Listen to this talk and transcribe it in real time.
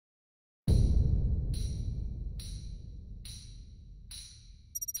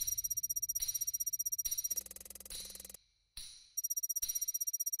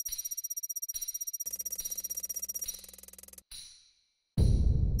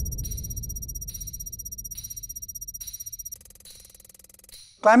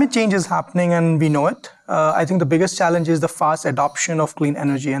Climate change is happening and we know it. I think the biggest challenge is the fast adoption of clean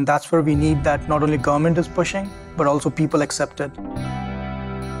energy, and that's where we need that not only government is pushing, but also people accept it.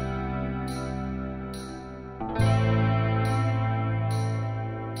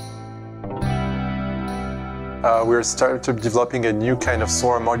 We're starting developing a new kind of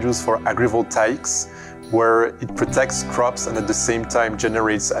solar modules for agrivoltaics, where it protects crops and at the same time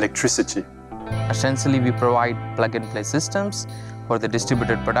generates electricity. Essentially, we provide plug-and-play systems for the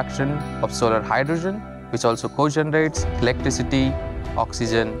distributed production of solar hydrogen, which also co-generates electricity,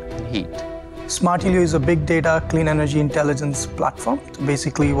 oxygen, and heat. SmartHelio is a big data clean energy intelligence platform. So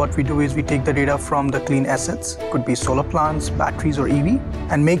basically what we do is we take the data from the clean assets, could be solar plants, batteries or EV,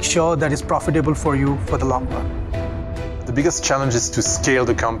 and make sure that it's profitable for you for the long run. The biggest challenge is to scale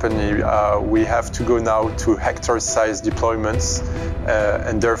the company. We have to go now to hectare-sized deployments,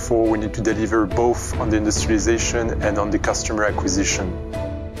 and therefore we need to deliver both on the industrialization and on the customer acquisition.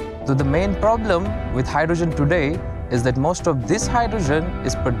 So the main problem with hydrogen today is that most of this hydrogen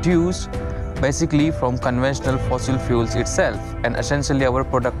is produced basically from conventional fossil fuels itself, and essentially our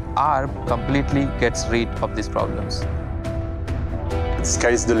product ARB completely gets rid of these problems. The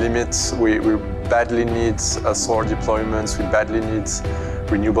sky's the limit. We badly need solar deployments, we badly need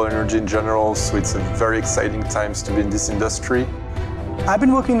renewable energy in general, so it's a very exciting times to be in this industry. I've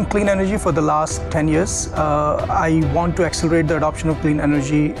been working in clean energy for the last 10 years. I want to accelerate the adoption of clean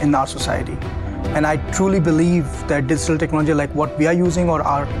energy in our society. And I truly believe that digital technology like what we are using or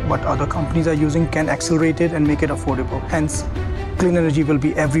what other companies are using can accelerate it and make it affordable. Hence, clean energy will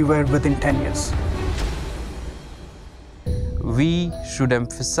be everywhere within 10 years. We should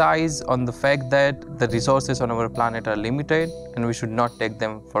emphasize on the fact that the resources on our planet are limited and we should not take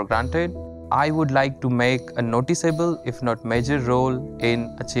them for granted. I would like to make a noticeable, if not major role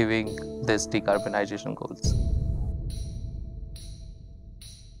in achieving these decarbonization goals.